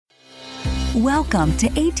Welcome to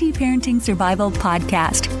AT Parenting Survival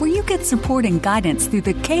Podcast, where you get support and guidance through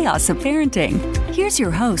the chaos of parenting. Here's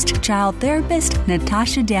your host, child therapist,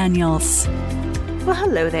 Natasha Daniels. Well,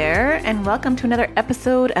 hello there, and welcome to another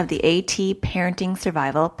episode of the AT Parenting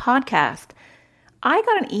Survival Podcast. I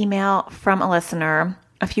got an email from a listener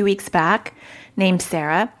a few weeks back named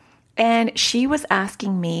Sarah, and she was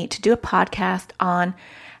asking me to do a podcast on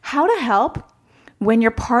how to help when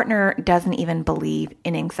your partner doesn't even believe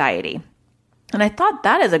in anxiety. And I thought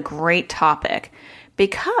that is a great topic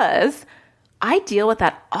because I deal with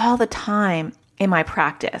that all the time in my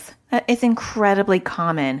practice. It's incredibly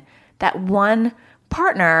common that one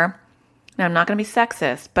partner, now I'm not going to be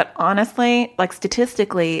sexist, but honestly, like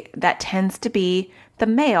statistically, that tends to be the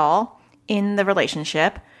male in the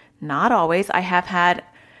relationship. Not always. I have had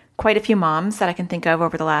quite a few moms that I can think of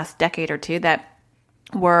over the last decade or two that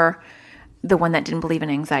were the one that didn't believe in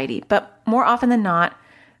anxiety. But more often than not,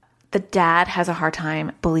 the dad has a hard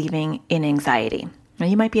time believing in anxiety. Now,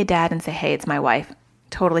 you might be a dad and say, hey, it's my wife.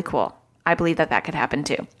 Totally cool. I believe that could happen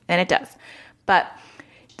too. And it does. But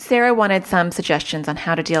Sarah wanted some suggestions on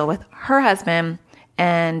how to deal with her husband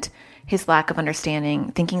and his lack of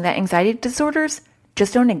understanding, thinking that anxiety disorders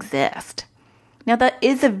just don't exist. Now, that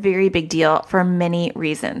is a very big deal for many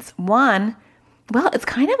reasons. One, well, it's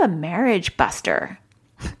kind of a marriage buster.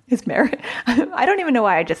 Is marriage? I don't even know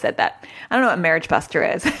why I just said that. I don't know what marriage buster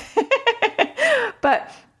is.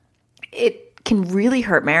 But it can really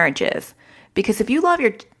hurt marriages because if you love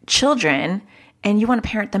your children and you want to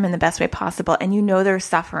parent them in the best way possible and you know they're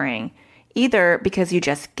suffering, either because you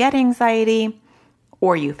just get anxiety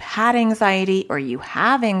or you've had anxiety or you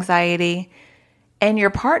have anxiety and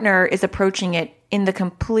your partner is approaching it in the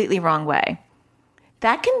completely wrong way,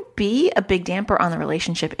 that can be a big damper on the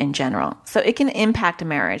relationship in general. So it can impact a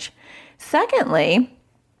marriage. Secondly,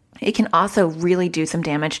 it can also really do some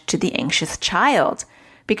damage to the anxious child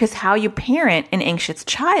because how you parent an anxious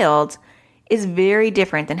child is very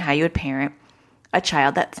different than how you would parent a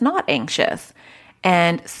child that's not anxious.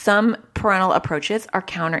 And some parental approaches are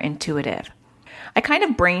counterintuitive. I kind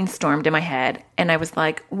of brainstormed in my head and I was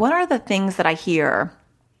like, what are the things that I hear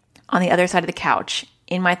on the other side of the couch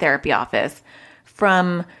in my therapy office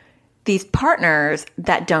from these partners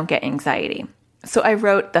that don't get anxiety? So I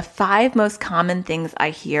wrote the 5 most common things I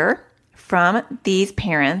hear from these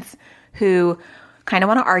parents who kind of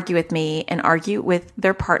want to argue with me and argue with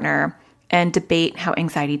their partner and debate how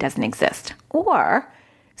anxiety doesn't exist. Or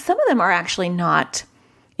some of them are actually not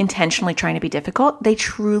intentionally trying to be difficult. They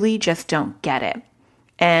truly just don't get it.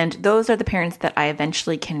 And those are the parents that I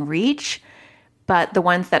eventually can reach. But the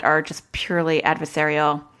ones that are just purely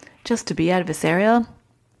adversarial, just to be adversarial,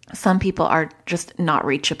 some people are just not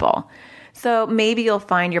reachable. So maybe you'll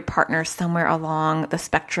find your partner somewhere along the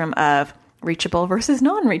spectrum of reachable versus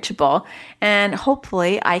non-reachable. And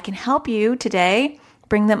hopefully I can help you today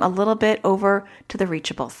bring them a little bit over to the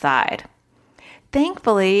reachable side.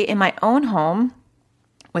 Thankfully, in my own home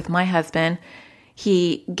with my husband,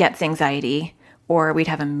 he gets anxiety or we'd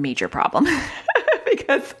have a major problem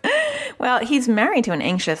because, well, he's married to an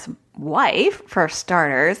anxious wife for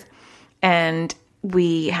starters, and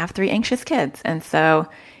we have 3 anxious kids. And so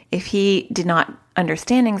if he did not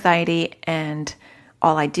understand anxiety and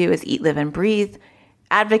all I do is eat, live, and breathe,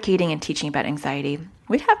 advocating and teaching about anxiety,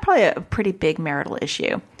 we'd have probably a pretty big marital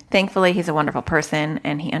issue. Thankfully, he's a wonderful person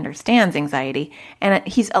and he understands anxiety, and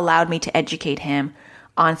he's allowed me to educate him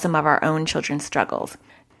on some of our own children's struggles.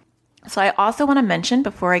 So I also want to mention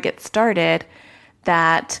before I get started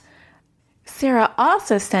that Sarah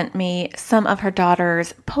also sent me some of her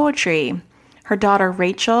daughter's poetry. Her daughter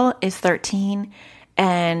Rachel is 13,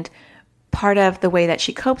 and part of the way that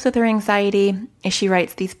she copes with her anxiety is she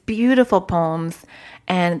writes these beautiful poems,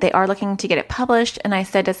 and they are looking to get it published. And I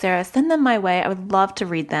said to Sarah, send them my way. I would love to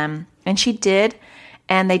read them. And she did,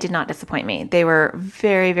 and they did not disappoint me. They were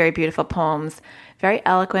very, very beautiful poems, very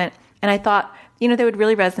eloquent. And I thought, they would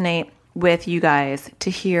really resonate with you guys to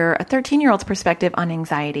hear a 13-year-old's perspective on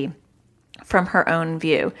anxiety from her own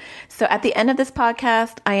view. So at the end of this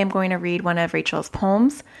podcast, I am going to read one of Rachel's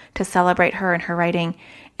poems to celebrate her and her writing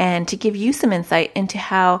and to give you some insight into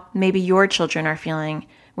how maybe your children are feeling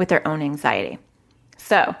with their own anxiety.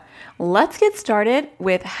 So let's get started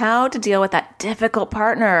with how to deal with that difficult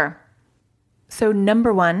partner. So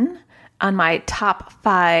number 1 on my top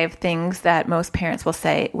 5 things that most parents will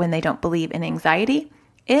say when they don't believe in anxiety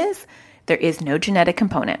is there is no genetic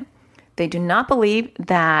component. They do not believe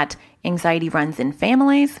that anxiety runs in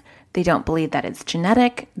families. They don't believe that it's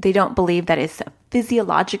genetic. They don't believe that it's a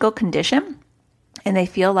physiological condition. And they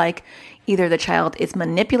feel like either the child is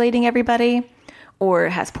manipulating everybody or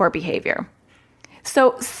has poor behavior.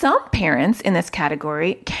 So some parents in this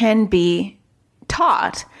category can be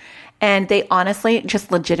taught, and they honestly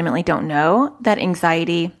just legitimately don't know that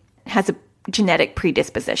anxiety has a genetic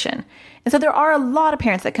predisposition. And so there are a lot of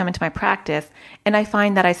parents that come into my practice, and I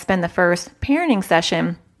find that I spend the first parenting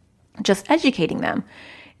session just educating them,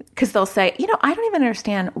 because they'll say, I don't even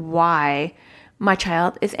understand why my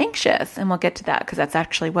child is anxious. And we'll get to that because that's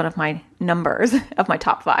actually one of my numbers of my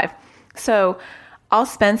top 5. So I'll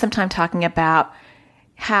spend some time talking about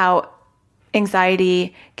how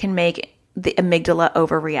anxiety can make the amygdala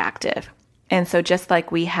overreactive. And so just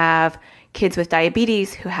like we have kids with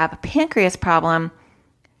diabetes who have a pancreas problem,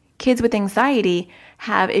 kids with anxiety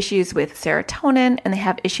have issues with serotonin, and they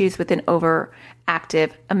have issues with an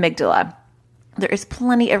overactive amygdala. There is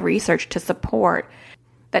plenty of research to support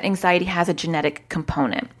that anxiety has a genetic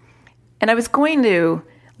component. And I was going to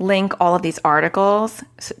link all of these articles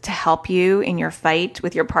to help you in your fight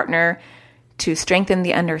with your partner to strengthen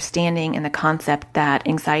the understanding and the concept that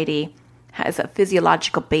anxiety has a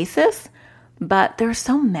physiological basis, but there are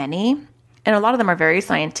so many, and a lot of them are very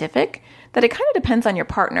scientific, that it kind of depends on your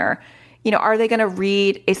partner. Are they going to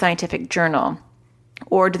read a scientific journal,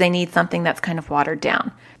 or do they need something that's kind of watered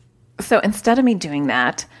down? So instead of me doing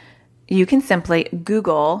that, you can simply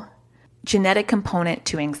Google genetic component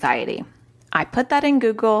to anxiety. I put that in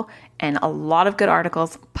Google, and a lot of good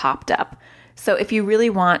articles popped up. So if you really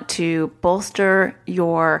want to bolster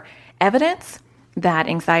your evidence that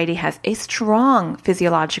anxiety has a strong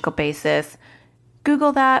physiological basis,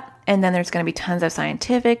 Google that, and then there's going to be tons of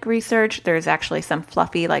scientific research. There's actually some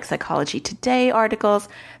fluffy, like Psychology Today articles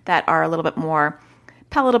that are a little bit more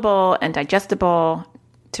palatable and digestible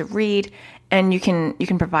to read, and you can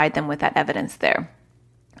provide them with that evidence there.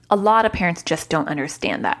 A lot of parents just don't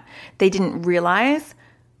understand that. They didn't realize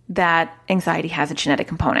that anxiety has a genetic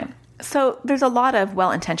component. So there's a lot of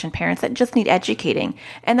well-intentioned parents that just need educating,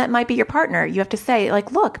 and that might be your partner. You have to say,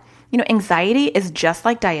 look, anxiety is just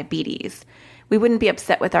like diabetes. We wouldn't be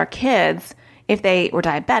upset with our kids if they were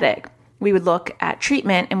diabetic. We would look at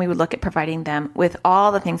treatment, and we would look at providing them with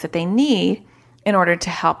all the things that they need in order to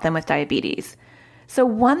help them with diabetes. So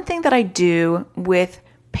one thing that I do with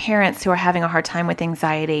parents who are having a hard time with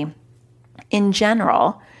anxiety in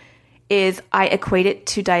general is I equate it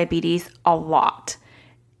to diabetes a lot.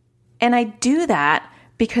 And I do that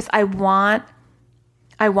because I want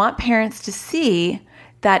parents to see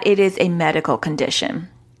that it is a medical condition.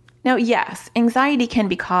 Now, yes, anxiety can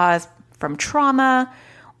be caused from trauma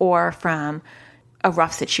or from a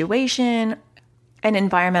rough situation, and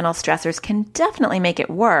environmental stressors can definitely make it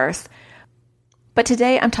worse. But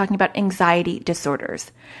today I'm talking about anxiety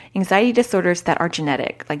disorders that are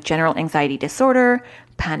genetic, like general anxiety disorder,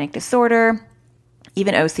 panic disorder,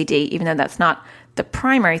 even OCD, even though that's not the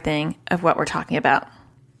primary thing of what we're talking about.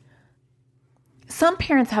 Some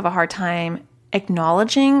parents have a hard time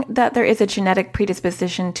acknowledging that there is a genetic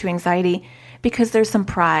predisposition to anxiety because there's some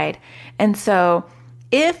pride. And so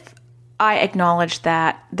if I acknowledge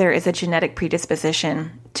that there is a genetic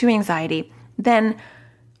predisposition to anxiety, then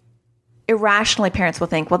irrationally parents will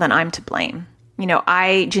think, well, then I'm to blame.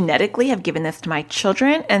 I genetically have given this to my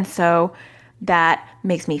children, and so that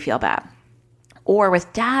makes me feel bad. Or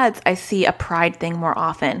with dads, I see a pride thing more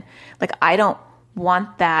often. I don't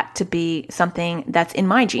want that to be something that's in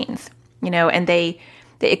my genes, and they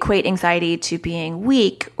equate anxiety to being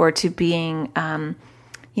weak or to being,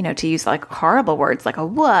 to use horrible words like a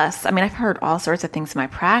wuss. I mean, I've heard all sorts of things in my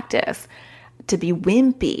practice, to be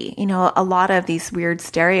wimpy, a lot of these weird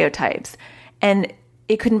stereotypes. And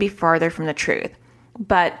it couldn't be farther from the truth.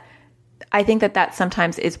 But I think that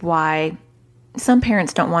sometimes is why some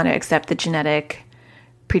parents don't want to accept the genetic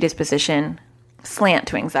predisposition slant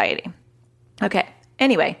to anxiety. Okay,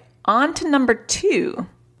 anyway, on to number 2.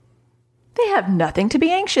 They have nothing to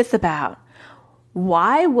be anxious about.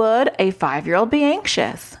 Why would a 5-year-old be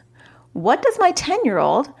anxious? What does my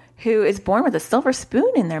 10-year-old, who is born with a silver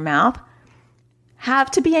spoon in their mouth,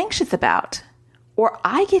 have to be anxious about? Or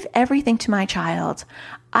I give everything to my child.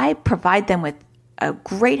 I provide them with a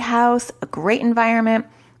great house, a great environment.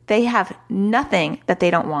 They have nothing that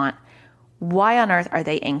they don't want. Why on earth are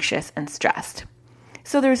they anxious and stressed?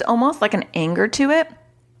 So there's almost like an anger to it,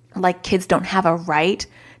 like kids don't have a right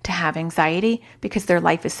to have anxiety because their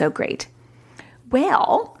life is so great.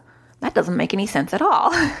 Well, that doesn't make any sense at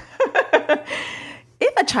all.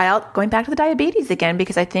 If a child, going back to the diabetes again,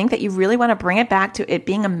 because I think that you really want to bring it back to it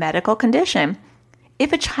being a medical condition.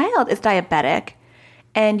 If a child is diabetic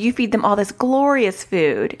and you feed them all this glorious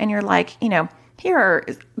food and you're like, here are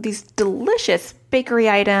these delicious bakery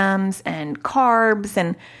items and carbs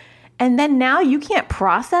and then now you can't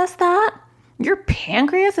process that. Your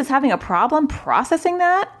pancreas is having a problem processing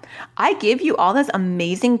that? I give you all this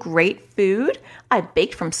amazing, great food I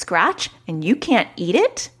baked from scratch and you can't eat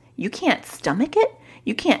it? You can't stomach it?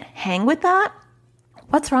 You can't hang with that?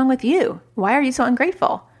 What's wrong with you? Why are you so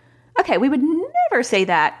ungrateful? Okay, we would never say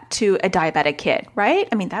that to a diabetic kid, right?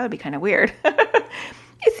 I mean, that would be kind of weird.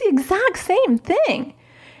 It's the exact same thing.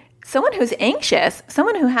 Someone who's anxious,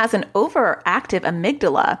 someone who has an overactive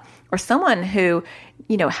amygdala, or someone who,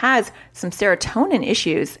 has some serotonin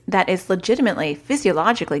issues that is legitimately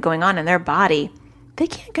physiologically going on in their body, they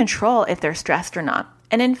can't control if they're stressed or not.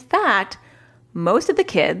 And in fact, most of the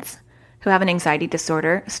kids who have an anxiety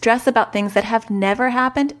disorder stress about things that have never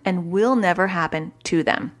happened and will never happen to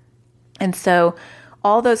them. And so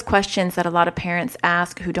all those questions that a lot of parents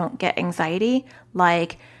ask who don't get anxiety,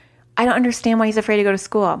 like, I don't understand why he's afraid to go to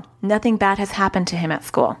school. Nothing bad has happened to him at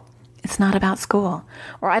school. It's not about school.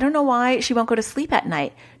 Or I don't know why she won't go to sleep at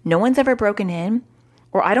night. No one's ever broken in.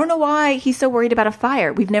 Or I don't know why he's so worried about a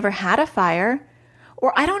fire. We've never had a fire.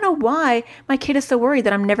 Or I don't know why my kid is so worried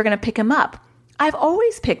that I'm never going to pick him up. I've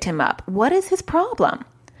always picked him up. What is his problem?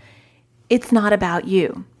 It's not about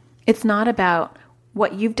you. It's not about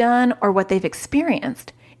what you've done or what they've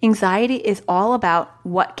experienced. Anxiety is all about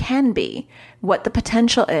what can be, what the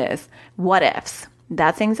potential is, what ifs.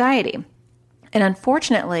 That's anxiety. And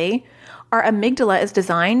unfortunately, our amygdala is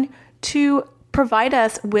designed to provide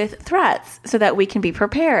us with threats so that we can be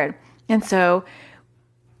prepared. And so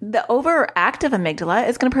the overactive amygdala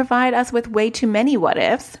is going to provide us with way too many what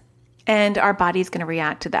ifs, and our body's going to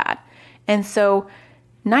react to that. And so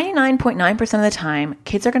 99.9% of the time,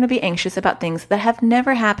 kids are going to be anxious about things that have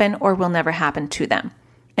never happened or will never happen to them.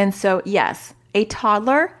 And so, yes, a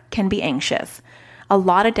toddler can be anxious. A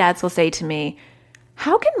lot of dads will say to me,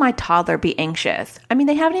 how can my toddler be anxious? I mean,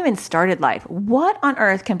 they haven't even started life. What on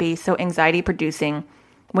earth can be so anxiety producing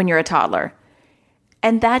when you're a toddler?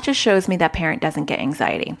 And that just shows me that parent doesn't get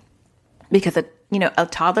anxiety, because a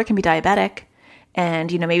toddler can be diabetic,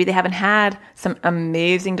 and maybe they haven't had some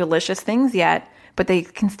amazing, delicious things yet, but they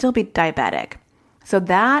can still be diabetic. So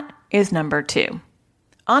that is number 2.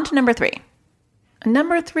 On to number 3.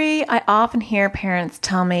 Number 3, I often hear parents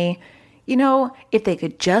tell me, if they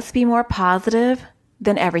could just be more positive,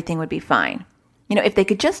 then everything would be fine. If they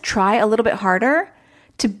could just try a little bit harder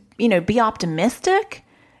to, be optimistic,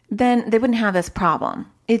 then they wouldn't have this problem.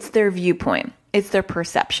 It's their viewpoint. It's their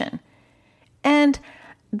perception. And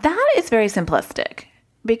that is very simplistic,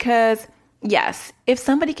 because yes, if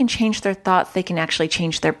somebody can change their thoughts, they can actually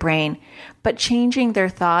change their brain. But changing their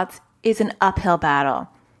thoughts is an uphill battle.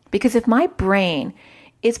 Because if my brain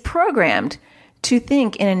is programmed to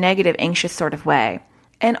think in a negative, anxious sort of way,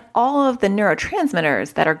 and all of the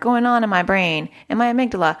neurotransmitters that are going on in my brain and my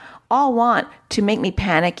amygdala all want to make me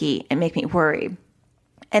panicky and make me worry,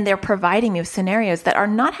 and they're providing me with scenarios that are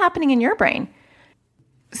not happening in your brain.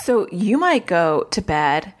 So you might go to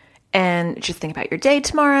bed and just think about your day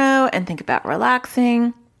tomorrow and think about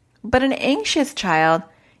relaxing. But an anxious child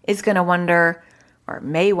is going to wonder, or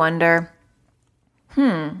may wonder,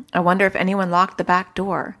 I wonder if anyone locked the back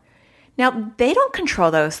door. Now, they don't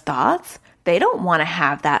control those thoughts. They don't want to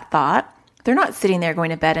have that thought. They're not sitting there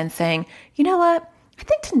going to bed and saying, you know what? I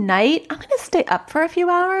think tonight I'm going to stay up for a few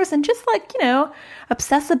hours and just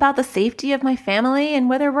obsess about the safety of my family and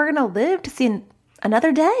whether we're going to live to see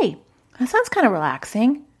another day. That sounds kind of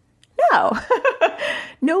relaxing. No,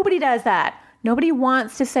 nobody does that. Nobody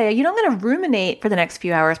wants to say, I'm going to ruminate for the next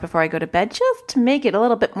few hours before I go to bed just to make it a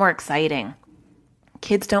little bit more exciting.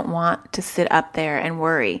 Kids don't want to sit up there and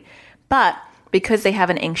worry. But because they have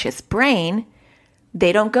an anxious brain,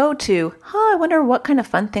 they don't go to, I wonder what kind of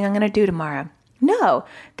fun thing I'm going to do tomorrow. No,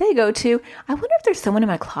 they go to, I wonder if there's someone in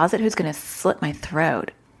my closet who's going to slit my throat.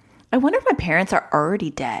 I wonder if my parents are already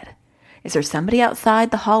dead. Is there somebody outside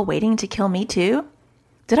the hall waiting to kill me too?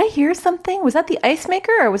 Did I hear something? Was that the ice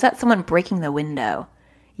maker, or was that someone breaking the window?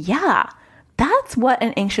 Yeah, that's what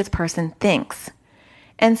an anxious person thinks.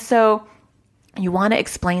 And so you want to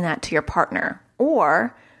explain that to your partner,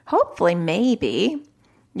 or hopefully maybe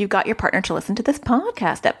you got your partner to listen to this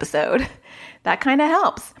podcast episode. That kind of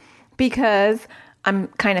helps, because I'm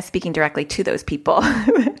kind of speaking directly to those people.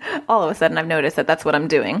 All of a sudden I've noticed that that's what I'm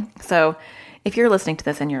doing. So if you're listening to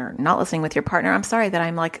this and you're not listening with your partner, I'm sorry that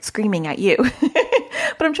I'm screaming at you.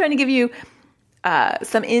 But I'm trying to give you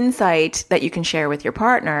some insight that you can share with your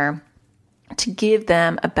partner to give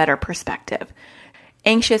them a better perspective.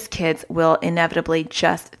 Anxious kids will inevitably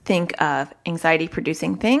just think of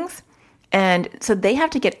anxiety-producing things. And so they have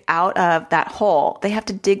to get out of that hole. They have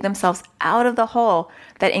to dig themselves out of the hole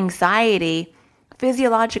that anxiety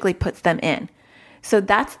physiologically puts them in. So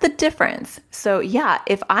that's the difference. So yeah,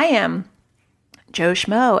 if I am Joe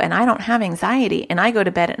Schmo and I don't have anxiety and I go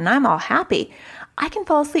to bed and I'm all happy, I can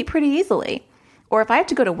fall asleep pretty easily. Or if I have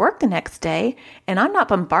to go to work the next day and I'm not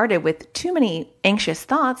bombarded with too many anxious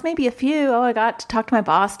thoughts, maybe a few, oh, I got to talk to my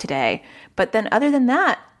boss today, but then other than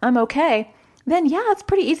that, I'm okay, then yeah, it's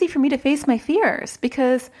pretty easy for me to face my fears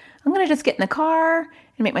because I'm going to just get in the car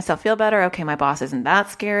and make myself feel better. Okay, my boss isn't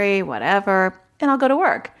that scary, whatever, and I'll go to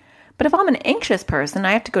work. But if I'm an anxious person,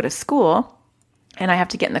 I have to go to school and I have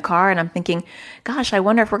to get in the car and I'm thinking, gosh, I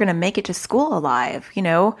wonder if we're going to make it to school alive,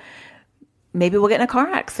 Maybe we'll get in a car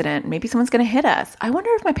accident. Maybe someone's going to hit us. I wonder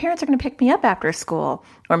if my parents are going to pick me up after school.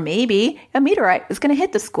 Or maybe a meteorite is going to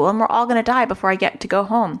hit the school and we're all going to die before I get to go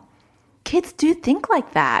home. Kids do think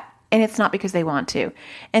like that, and it's not because they want to.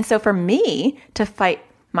 And so for me to fight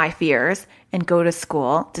my fears and go to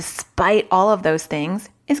school, despite all of those things,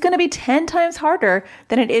 is going to be 10 times harder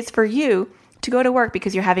than it is for you to go to work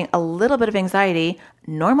because you're having a little bit of anxiety,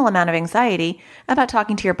 normal amount of anxiety, about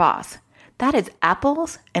talking to your boss. That is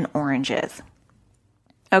apples and oranges.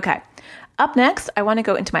 Okay, up next, I want to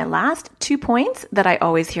go into my last 2 points that I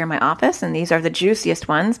always hear in my office, and these are the juiciest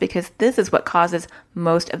ones because this is what causes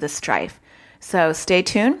most of the strife. So stay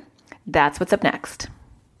tuned. That's what's up next.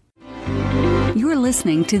 You're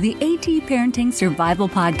listening to the AT Parenting Survival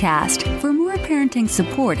Podcast. For more parenting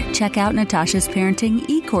support, check out Natasha's parenting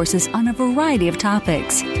e-courses on a variety of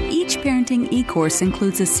topics. Each parenting e-course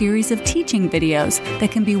includes a series of teaching videos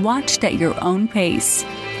that can be watched at your own pace.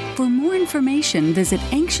 For more information, visit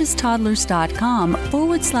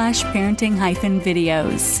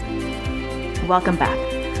anxioustoddlers.com/parenting-videos. Welcome back.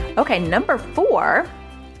 Okay, number 4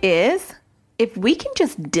 is if we can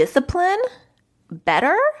just discipline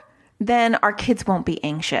better, then our kids won't be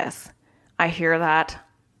anxious. I hear that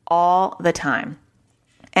all the time.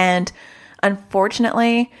 And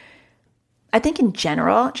unfortunately, I think in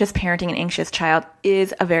general, just parenting an anxious child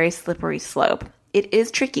is a very slippery slope. It is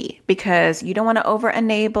tricky because you don't want to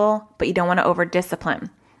over-enable, but you don't want to over-discipline.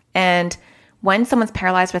 And when someone's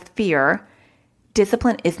paralyzed with fear,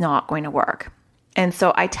 discipline is not going to work. And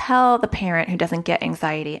so I tell the parent who doesn't get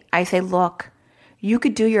anxiety, I say, look, you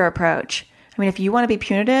could do your approach. I mean, if you want to be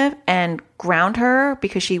punitive and ground her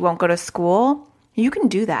because she won't go to school, you can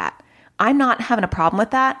do that. I'm not having a problem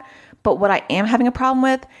with that, but what I am having a problem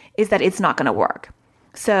with is that it's not going to work.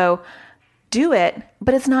 So do it,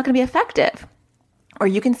 but it's not going to be effective. Or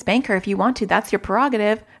you can spank her if you want to. That's your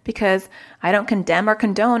prerogative because I don't condemn or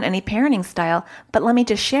condone any parenting style. But let me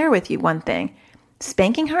just share with you one thing.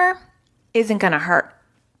 Spanking her isn't going to hurt.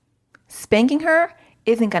 Spanking her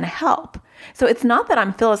isn't going to help. So it's not that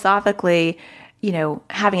I'm philosophically,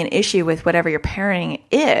 having an issue with whatever your parenting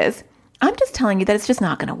is. I'm just telling you that it's just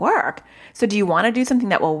not going to work. So do you want to do something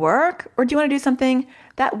that will work or do you want to do something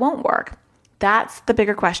that won't work? That's the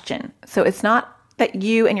bigger question. So it's not that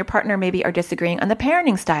you and your partner maybe are disagreeing on the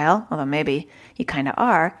parenting style, although maybe you kind of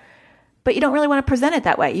are, but you don't really want to present it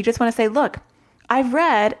that way. You just want to say, look, I've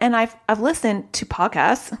read and I've listened to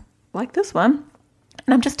podcasts like this one,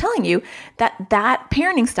 and I'm just telling you that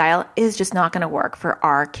parenting style is just not going to work for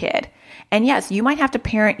our kid. And yes, you might have to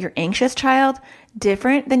parent your anxious child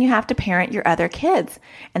different than you have to parent your other kids.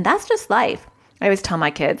 And that's just life. I always tell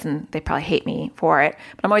my kids, and they probably hate me for it,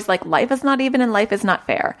 but I'm always like, life is not even and life is not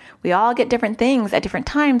fair. We all get different things at different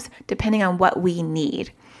times depending on what we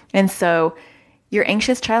need. And so your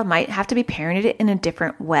anxious child might have to be parented in a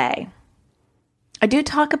different way. I do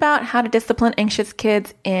talk about how to discipline anxious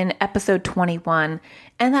kids in episode 21,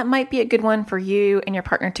 and that might be a good one for you and your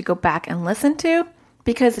partner to go back and listen to,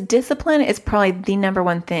 because discipline is probably the number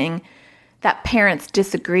one thing that parents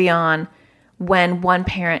disagree on when one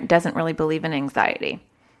parent doesn't really believe in anxiety.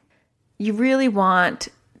 You really want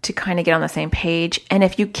to kind of get on the same page, and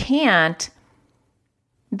if you can't,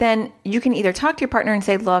 then you can either talk to your partner and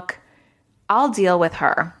say, look, I'll deal with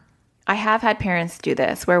her. I have had parents do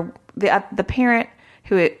this where the parent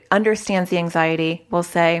who understands the anxiety will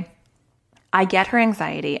say, I get her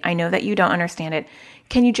anxiety. I know that you don't understand it.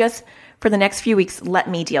 Can you just, for the next few weeks, let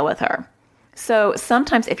me deal with her? So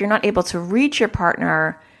sometimes if you're not able to reach your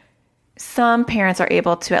partner, some parents are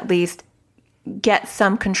able to at least get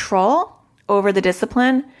some control over the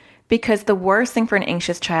discipline, because the worst thing for an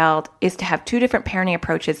anxious child is to have two different parenting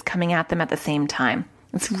approaches coming at them at the same time.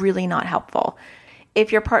 It's really not helpful.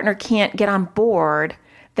 If your partner can't get on board,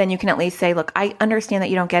 then you can at least say, look, I understand that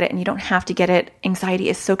you don't get it and you don't have to get it. Anxiety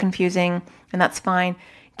is so confusing and that's fine.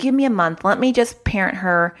 Give me a month. Let me just parent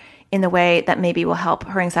her in the way that maybe will help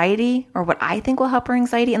her anxiety or what I think will help her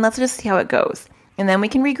anxiety. And let's just see how it goes. And then we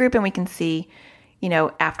can regroup and we can see,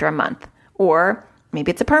 after a month. Or maybe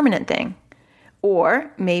it's a permanent thing. Or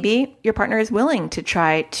maybe your partner is willing to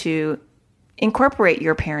try to incorporate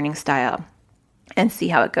your parenting style. and see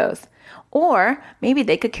how it goes. Or maybe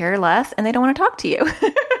they could care less and they don't want to talk to you.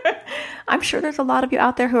 I'm sure there's a lot of you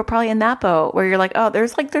out there who are probably in that boat where you're like, oh,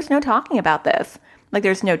 there's no talking about this. Like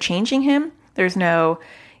there's no changing him. There's no,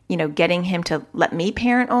 getting him to let me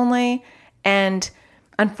parent only. And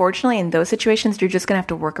unfortunately, in those situations, you're just going to have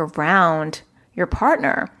to work around your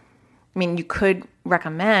partner. I mean, you could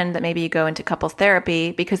recommend that maybe you go into couples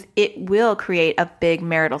therapy because it will create a big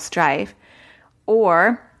marital strife.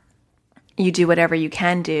 Or you do whatever you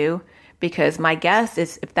can do, because my guess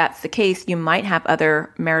is if that's the case, you might have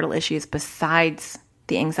other marital issues besides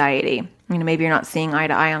the anxiety. Maybe you're not seeing eye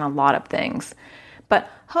to eye on a lot of things. But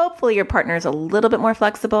hopefully your partner is a little bit more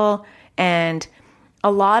flexible. And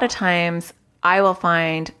a lot of times I will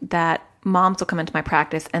find that moms will come into my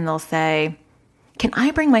practice and they'll say, can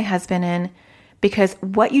I bring my husband in? Because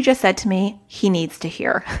what you just said to me, he needs to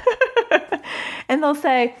hear. And they'll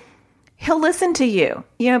say, he'll listen to you,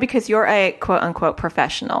 because you're a quote unquote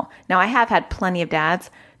professional. Now, I have had plenty of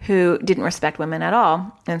dads who didn't respect women at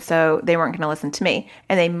all. And so they weren't going to listen to me.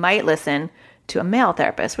 And they might listen to a male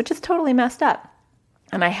therapist, which is totally messed up.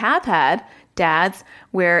 And I have had dads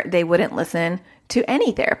where they wouldn't listen to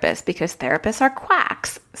any therapist because therapists are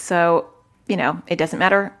quacks. So, it doesn't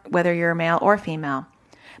matter whether you're a male or female.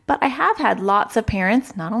 But I have had lots of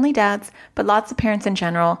parents, not only dads, but lots of parents in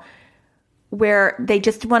general, where they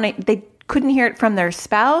couldn't hear it from their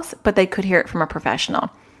spouse, but they could hear it from a professional.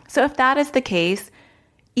 So if that is the case,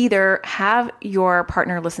 either have your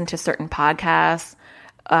partner listen to certain podcasts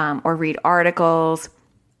or read articles,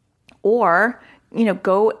 or,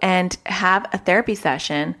 go and have a therapy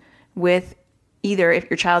session with either if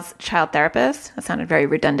your child's child therapist, that sounded very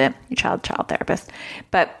redundant, your child therapist,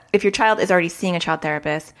 but if your child is already seeing a child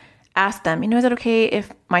therapist, ask them, is it okay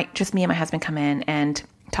if just me and my husband come in and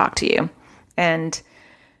talk to you? And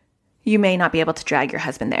you may not be able to drag your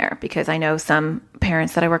husband there, because I know some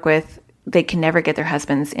parents that I work with, they can never get their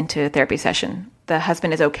husbands into a therapy session. The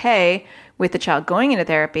husband is okay with the child going into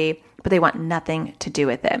therapy, but they want nothing to do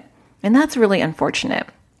with it. And that's really unfortunate.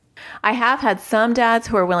 I have had some dads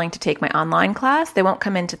who are willing to take my online class. They won't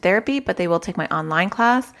come into therapy, but they will take my online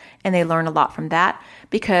class, and they learn a lot from that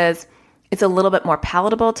because it's a little bit more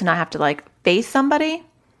palatable to not have to face somebody.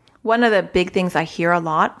 One of the big things I hear a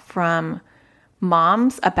lot from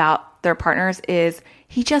moms about their partners is,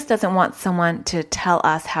 he just doesn't want someone to tell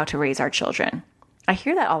us how to raise our children. I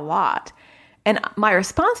hear that a lot. And my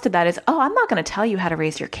response to that is, I'm not going to tell you how to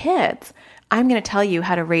raise your kids. I'm going to tell you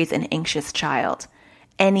how to raise an anxious child.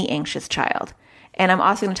 Any anxious child. And I'm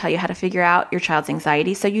also going to tell you how to figure out your child's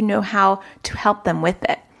anxiety so you know how to help them with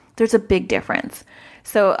it. There's a big difference.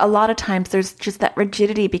 So a lot of times there's just that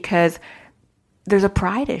rigidity because there's a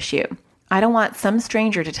pride issue. I don't want some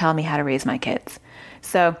stranger to tell me how to raise my kids.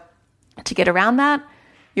 So to get around that,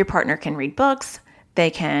 your partner can read books.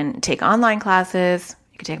 They can take online classes.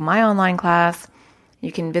 You can take my online class.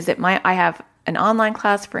 You can visit I have an online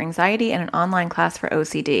class for anxiety and an online class for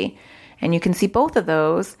OCD. And you can see both of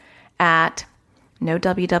those at no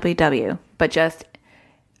www, but just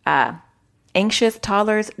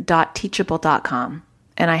anxioustoddlers.teachable.com.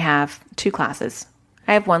 And I have 2 classes.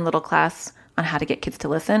 I have one little class on how to get kids to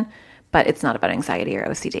listen, but it's not about anxiety or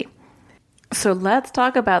OCD. So let's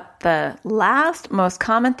talk about the last most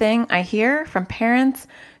common thing I hear from parents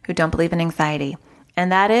who don't believe in anxiety.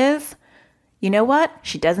 And that is, you know what?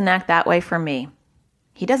 She doesn't act that way for me.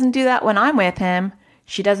 He doesn't do that when I'm with him.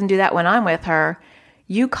 She doesn't do that when I'm with her.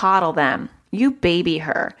 You coddle them. You baby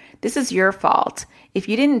her. This is your fault. If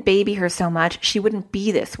you didn't baby her so much, she wouldn't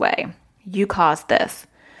be this way. You caused this.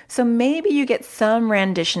 So maybe you get some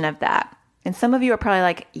rendition of that. And some of you are probably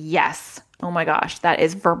like, yes, oh my gosh, that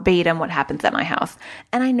is verbatim what happens at my house.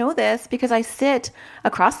 And I know this because I sit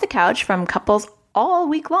across the couch from couples all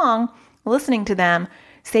week long listening to them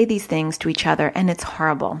say these things to each other, and it's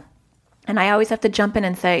horrible. And I always have to jump in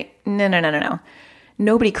and say, no.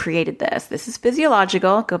 Nobody created this. This is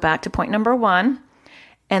physiological. Go back to point number 1.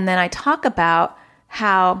 And then I talk about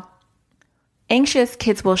how anxious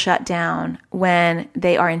kids will shut down when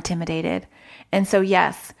they are intimidated. And so,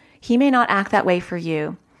 yes, he may not act that way for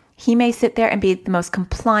you. He may sit there and be the most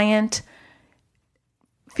compliant,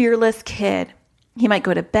 fearless kid. He might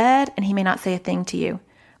go to bed and he may not say a thing to you.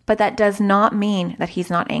 But that does not mean that he's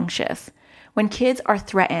not anxious. When kids are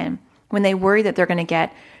threatened, when they worry that they're going to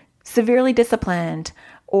get severely disciplined,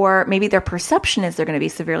 or maybe their perception is they're going to be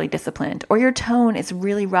severely disciplined, or your tone is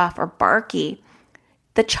really rough or barky,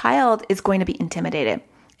 the child is going to be intimidated.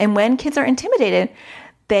 And when kids are intimidated,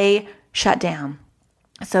 they shut down.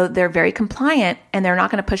 So they're very compliant and they're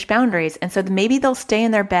not going to push boundaries. And so maybe they'll stay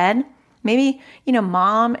in their bed. Maybe,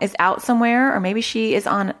 mom is out somewhere, or maybe she is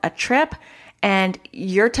on a trip and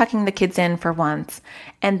you're tucking the kids in for once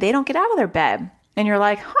and they don't get out of their bed. And you're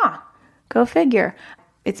like, go figure.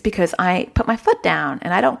 It's because I put my foot down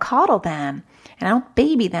and I don't coddle them and I don't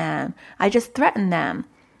baby them. I just threaten them.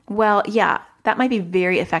 Well, yeah, that might be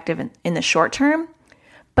very effective in the short term,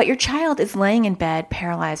 but your child is laying in bed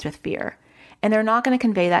paralyzed with fear, and they're not going to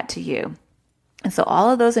convey that to you. And so all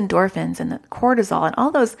of those endorphins and the cortisol and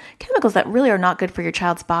all those chemicals that really are not good for your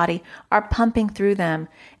child's body are pumping through them,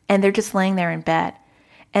 and they're just laying there in bed.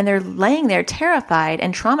 And they're laying there terrified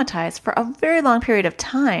and traumatized for a very long period of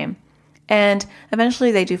time. And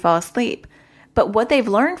eventually they do fall asleep. But what they've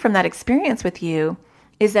learned from that experience with you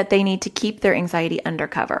is that they need to keep their anxiety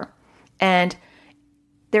undercover. And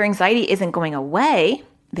their anxiety isn't going away.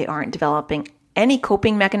 They aren't developing any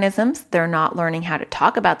coping mechanisms. They're not learning how to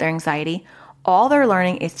talk about their anxiety. All they're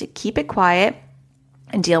learning is to keep it quiet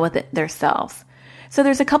and deal with it themselves. So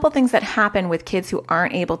there's a couple things that happen with kids who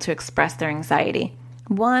aren't able to express their anxiety.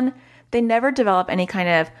 One, they never develop any kind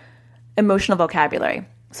of emotional vocabulary.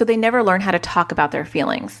 So they never learn how to talk about their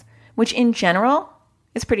feelings, which in general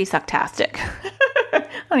is pretty sucktastic. I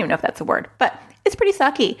don't even know if that's a word, but it's pretty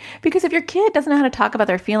sucky, because if your kid doesn't know how to talk about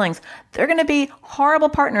their feelings, they're going to be horrible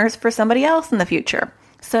partners for somebody else in the future.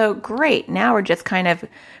 So great. Now we're just kind of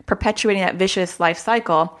perpetuating that vicious life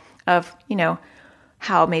cycle of,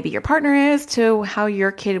 how maybe your partner is to how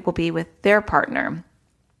your kid will be with their partner.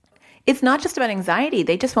 It's not just about anxiety.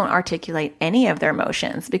 They just won't articulate any of their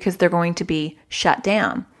emotions because they're going to be shut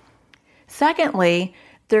down. Secondly,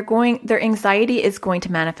 their anxiety is going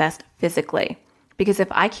to manifest physically, because if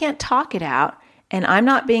I can't talk it out and I'm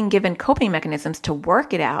not being given coping mechanisms to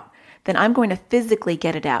work it out, then I'm going to physically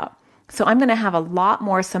get it out. So I'm going to have a lot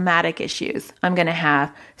more somatic issues. I'm going to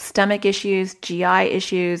have stomach issues, GI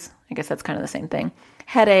issues. I guess that's kind of the same thing.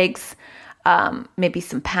 Headaches, maybe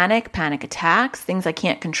some panic attacks, things I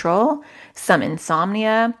can't control, some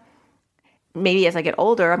insomnia. Maybe as I get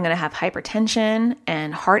older, I'm going to have hypertension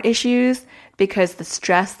and heart issues because the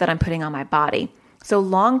stress that I'm putting on my body. So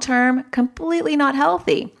long-term, completely not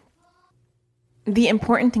healthy. The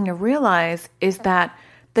important thing to realize is that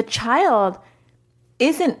the child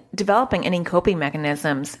isn't developing any coping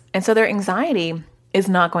mechanisms. And so their anxiety is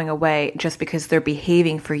not going away just because they're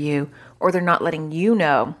behaving for you or they're not letting you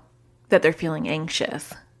know that they're feeling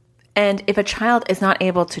anxious. And if a child is not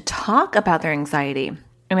able to talk about their anxiety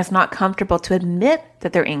and is not comfortable to admit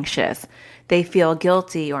that they're anxious, they feel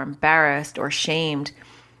guilty or embarrassed or shamed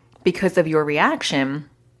because of your reaction,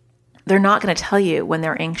 they're not going to tell you when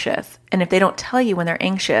they're anxious. And if they don't tell you when they're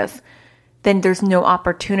anxious, then there's no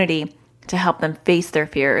opportunity to help them face their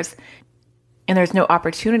fears. And there's no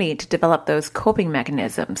opportunity to develop those coping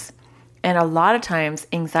mechanisms. And a lot of times,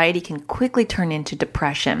 anxiety can quickly turn into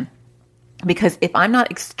depression. Because if I'm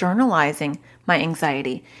not externalizing my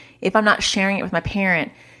anxiety, if I'm not sharing it with my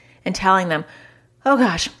parent and telling them, oh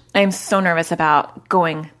gosh, I am so nervous about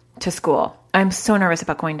going to school. I'm so nervous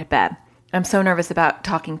about going to bed. I'm so nervous about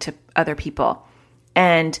talking to other people.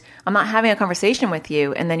 And I'm not having a conversation with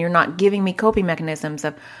you. And then you're not giving me coping mechanisms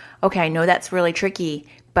of, okay, I know that's really tricky,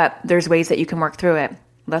 but there's ways that you can work through it.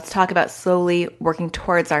 Let's talk about slowly working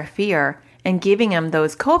towards our fear and giving them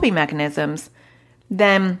those coping mechanisms.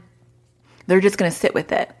 Then they're just going to sit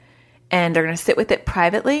with it. And they're going to sit with it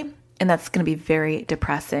privately. And that's going to be very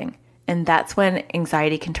depressing. And that's when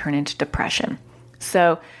anxiety can turn into depression.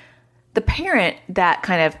 So the parent that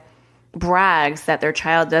kind of brags that their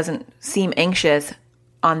child doesn't seem anxious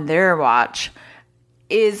on their watch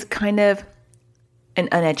is kind of an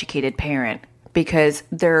uneducated parent, because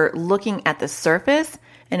they're looking at the surface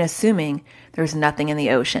and assuming there's nothing in the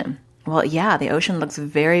ocean. Well, yeah, the ocean looks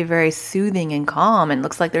very, very soothing and calm and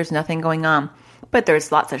looks like there's nothing going on, but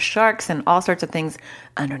there's lots of sharks and all sorts of things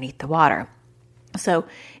underneath the water. So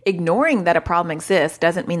ignoring that a problem exists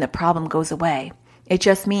doesn't mean the problem goes away. It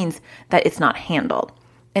just means that it's not handled.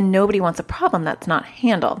 And nobody wants a problem that's not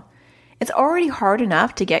handled. It's already hard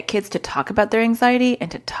enough to get kids to talk about their anxiety and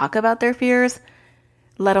to talk about their fears,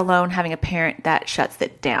 let alone having a parent that shuts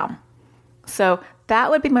it down. So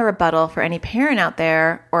that would be my rebuttal for any parent out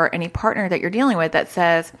there or any partner that you're dealing with that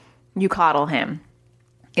says, you coddle him.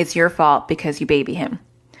 It's your fault because you baby him.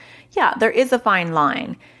 Yeah, there is a fine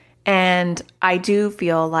line. And I do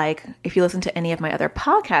feel like if you listen to any of my other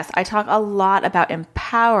podcasts, I talk a lot about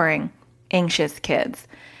empowering anxious kids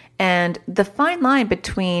and the fine line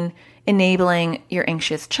between enabling your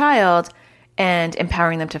anxious child and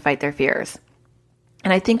empowering them to fight their fears.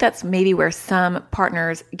 And I think that's maybe where some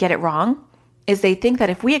partners get it wrong, is they think that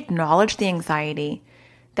if we acknowledge the anxiety,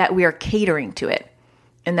 that we are catering to it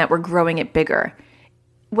and that we're growing it bigger.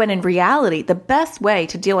 When in reality, the best way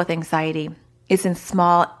to deal with anxiety is in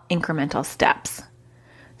small incremental steps.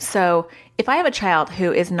 So if I have a child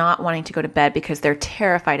who is not wanting to go to bed because they're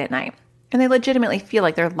terrified at night, and they legitimately feel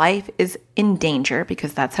like their life is in danger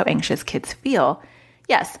because that's how anxious kids feel,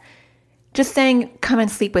 yes, just saying, come and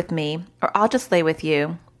sleep with me, or I'll just lay with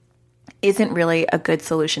you, isn't really a good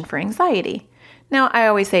solution for anxiety. Now, I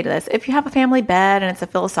always say to this, if you have a family bed and it's a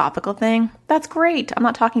philosophical thing, that's great. I'm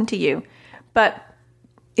not talking to you. But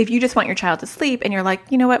if you just want your child to sleep and you're like,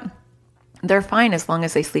 you know what, they're fine as long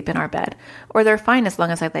as they sleep in our bed, or they're fine as long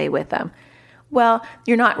as I lay with them, well,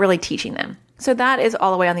 you're not really teaching them. So that is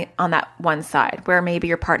all the way on that one side where maybe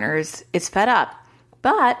your partner is fed up.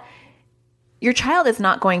 But your child is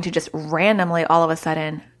not going to just randomly all of a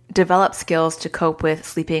sudden develop skills to cope with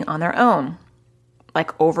sleeping on their own,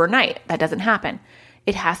 like overnight. That doesn't happen.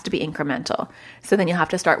 It has to be incremental. So then you'll have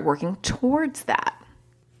to start working towards that.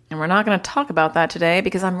 And we're not going to talk about that today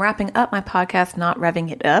because I'm wrapping up my podcast, not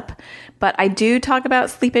revving it up. But I do talk about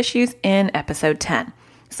sleep issues in episode 10.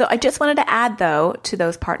 So I just wanted to add, though, to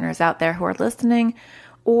those partners out there who are listening,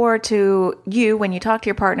 or to you when you talk to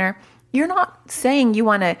your partner, you're not saying you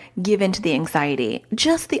want to give into the anxiety.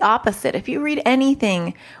 Just the opposite. If you read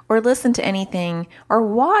anything or listen to anything or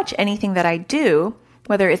watch anything that I do,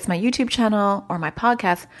 whether it's my YouTube channel or my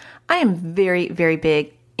podcast, I am very, very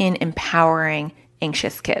big in empowering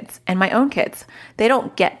anxious kids and my own kids. They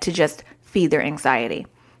don't get to just feed their anxiety,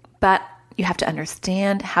 but you have to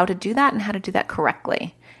understand how to do that and how to do that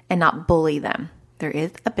correctly and not bully them. There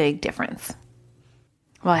is a big difference.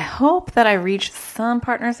 Well, I hope that I reached some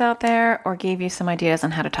partners out there or gave you some ideas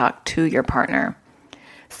on how to talk to your partner.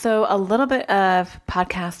 So a little bit of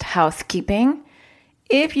podcast housekeeping.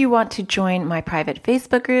 If you want to join my private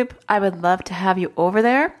Facebook group, I would love to have you over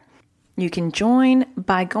there. You can join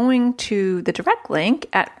by going to the direct link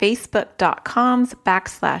at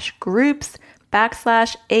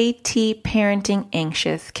facebook.com/groups/AT Parenting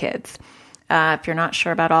Anxious Kids. If you're not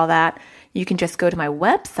sure about all that, you can just go to my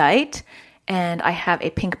website, and I have a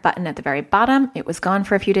pink button at the very bottom. It was gone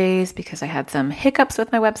for a few days because I had some hiccups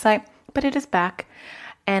with my website, but it is back.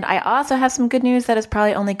 And I also have some good news that is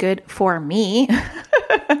probably only good for me.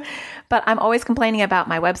 But I'm always complaining about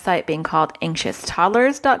my website being called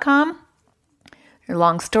anxioustoddlers.com.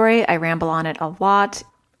 Long story, I ramble on it a lot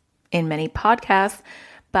in many podcasts,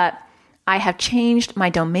 but I have changed my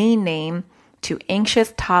domain name to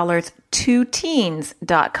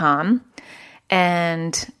anxioustoddlers2teens.com,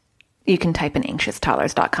 and you can type in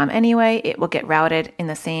anxioustoddlers.com anyway. It will get routed in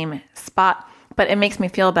the same spot, but it makes me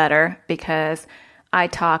feel better because I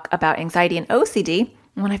talk about anxiety and OCD.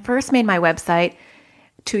 When I first made my website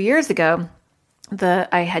 2 years ago,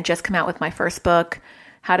 I had just come out with my first book,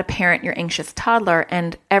 How to Parent Your Anxious Toddler,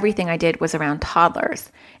 and everything I did was around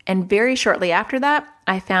toddlers. And very shortly after that,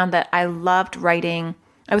 I found that I loved writing.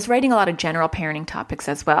 I was writing a lot of general parenting topics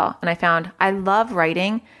as well. And I found I love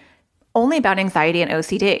writing only about anxiety and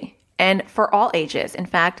OCD, and for all ages. In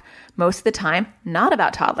fact, most of the time, not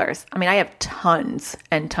about toddlers. I mean, I have tons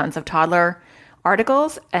and tons of toddler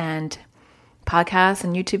articles and podcasts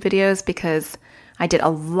and YouTube videos because I did a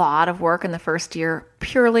lot of work in the first year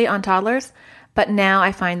purely on toddlers. But now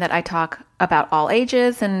I find that I talk about all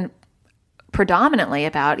ages and predominantly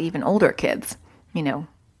about even older kids,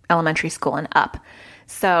 elementary school and up.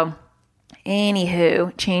 So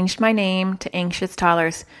anywho, changed my name to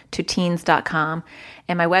anxioustoddlers2teens.com.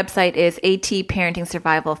 And my website is AT Parenting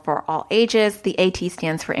Survival for All Ages. The AT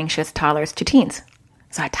stands for Anxious Toddlers to Teens.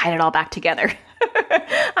 So I tied it all back together.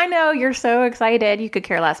 I know you're so excited. You could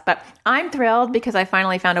care less, but I'm thrilled because I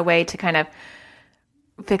finally found a way to kind of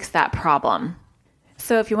fix that problem.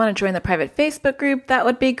 So if you want to join the private Facebook group, that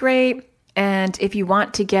would be great. And if you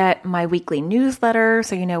want to get my weekly newsletter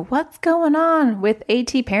so you know what's going on with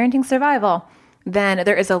AT Parenting Survival, then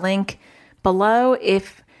there is a link below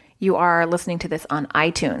if you are listening to this on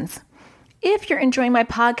iTunes. If you're enjoying my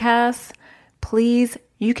podcast, please,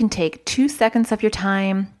 you can take 2 seconds of your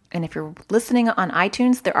time. And if you're listening on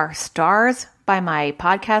iTunes, there are stars by my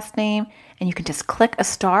podcast name, and you can just click a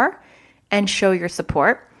star and show your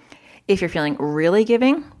support. If you're feeling really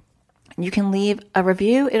giving, you can leave a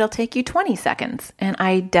review. It'll take you 20 seconds. And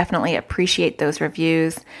I definitely appreciate those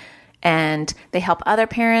reviews. And they help other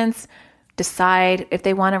parents decide if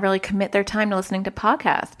they want to really commit their time to listening to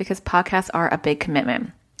podcasts, because podcasts are a big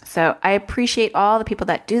commitment. So I appreciate all the people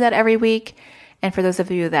that do that every week. And for those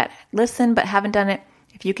of you that listen but haven't done it,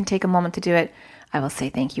 if you can take a moment to do it, I will say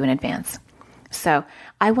thank you in advance. So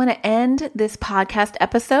I want to end this podcast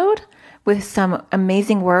episode with some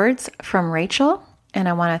amazing words from Rachel. And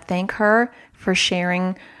I want to thank her for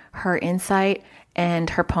sharing her insight and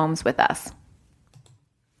her poems with us.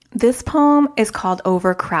 This poem is called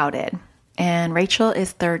Overcrowded, and Rachel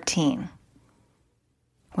is 13.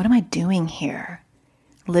 What am I doing here?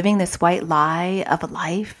 Living this white lie of a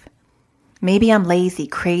life? Maybe I'm lazy,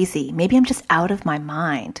 crazy. Maybe I'm just out of my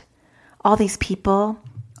mind. All these people,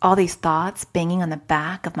 all these thoughts banging on the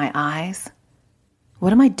back of my eyes.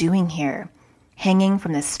 What am I doing here? Hanging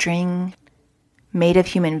from this string made of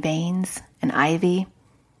human veins and ivy?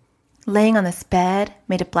 Laying on this bed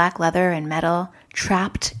made of black leather and metal,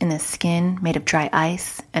 trapped in this skin made of dry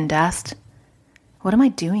ice and dust? What am I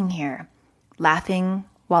doing here? Laughing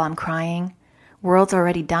while I'm crying, worlds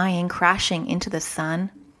already dying, crashing into the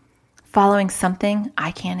sun, following something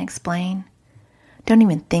I can't explain. Don't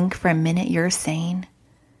even think for a minute you're sane.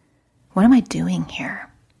 What am I doing here?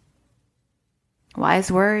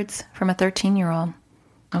 Wise words from a 13-year-old.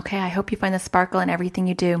 Okay, I hope you find the sparkle in everything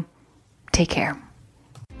you do. Take care.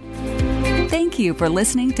 Thank you for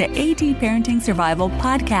listening to AT Parenting Survival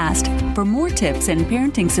Podcast. For more tips and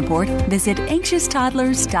parenting support, visit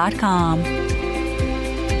anxioustoddlers.com.